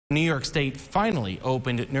New York State finally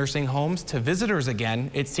opened nursing homes to visitors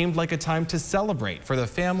again. It seemed like a time to celebrate for the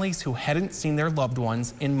families who hadn't seen their loved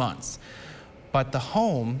ones in months. But the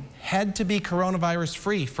home had to be coronavirus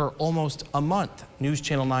free for almost a month. News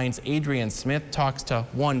Channel 9's Adrienne Smith talks to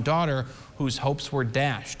one daughter whose hopes were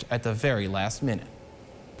dashed at the very last minute.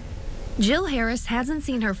 Jill Harris hasn't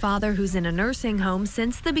seen her father, who's in a nursing home,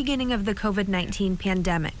 since the beginning of the COVID-19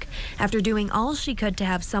 pandemic. After doing all she could to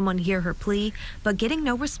have someone hear her plea, but getting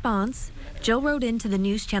no response, Jill wrote into the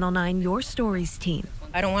News Channel 9 Your Stories team.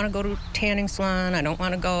 I don't want to go to a tanning salon. I don't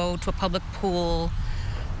want to go to a public pool.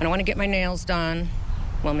 I don't want to get my nails done.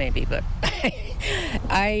 Well, maybe, but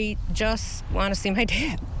I just want to see my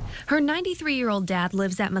dad. Her 93-year-old dad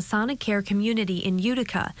lives at Masonic Care Community in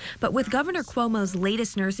Utica, but with Governor Cuomo's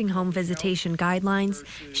latest nursing home visitation guidelines,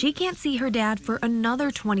 she can't see her dad for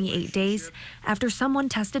another 28 days after someone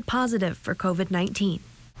tested positive for COVID-19.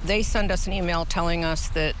 They send us an email telling us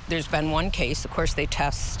that there's been one case. Of course, they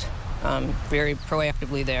test very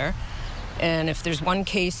proactively there. And if there's one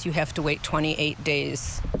case, you have to wait 28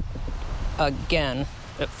 days again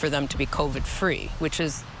for them to be COVID-free, which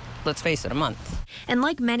is, let's face it, a month. And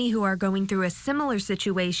like many who are going through a similar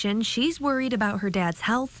situation, she's worried about her dad's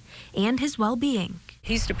health and his well-being.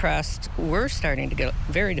 He's depressed. We're starting to get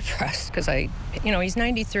very depressed because he's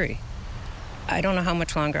 93. I don't know how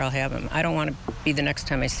much longer I'll have him. I don't want to be the next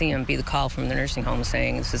time I see him, be the call from the nursing home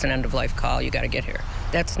saying, this is an end-of-life call, you got to get here.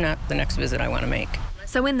 That's not the next visit I want to make.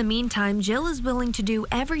 So in the meantime, Jill is willing to do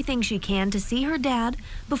everything she can to see her dad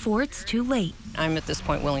before it's too late. I'm at this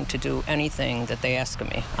point willing to do anything that they ask of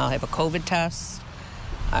me. I'll have a COVID test,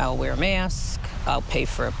 I'll wear a mask, I'll pay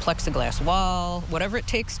for a plexiglass wall, whatever it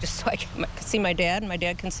takes just so I can see my dad and my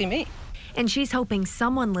dad can see me. And she's hoping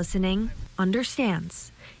someone listening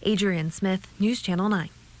understands. Adrienne Smith, News Channel 9.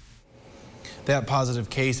 That positive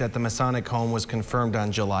case at the Masonic home was confirmed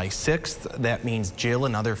on July 6th. That means Jill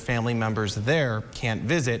and other family members there can't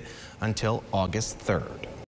visit until August 3rd.